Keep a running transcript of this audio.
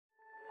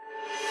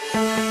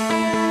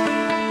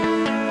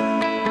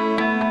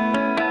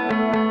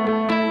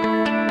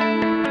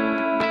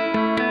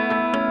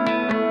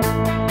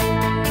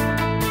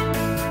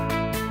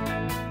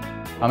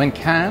I'm in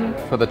Cannes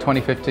for the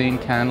 2015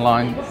 Cannes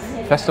Line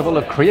Festival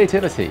of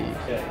Creativity.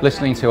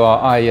 Listening to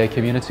our IAA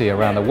community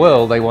around the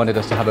world, they wanted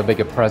us to have a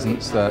bigger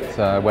presence where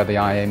the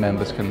IAA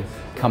members can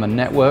come and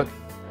network.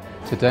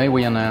 Today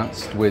we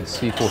announced with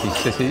C40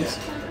 Cities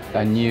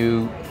a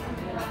new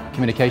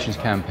communications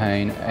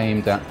campaign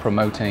aimed at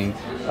promoting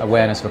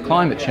awareness for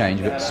climate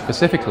change, but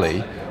specifically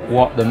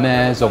what the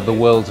mayors of the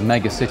world's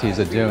mega cities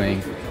are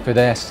doing for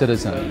their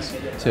citizens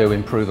to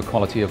improve the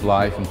quality of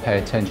life and pay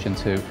attention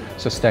to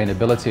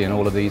sustainability and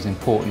all of these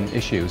important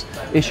issues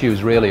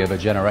really of a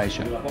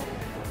generation.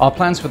 Our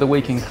plans for the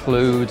week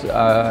include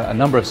a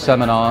number of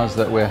seminars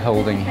that we're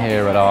holding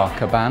here at our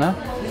cabana,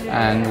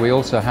 and we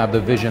also have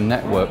the Vision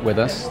Network with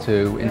us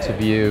to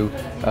interview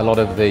a lot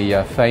of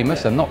the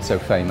famous and not so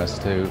famous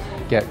to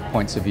get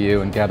points of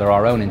view and gather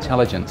our own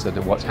intelligence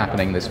into what's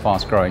happening in this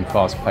fast-growing,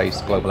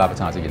 fast-paced global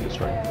advertising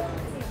industry.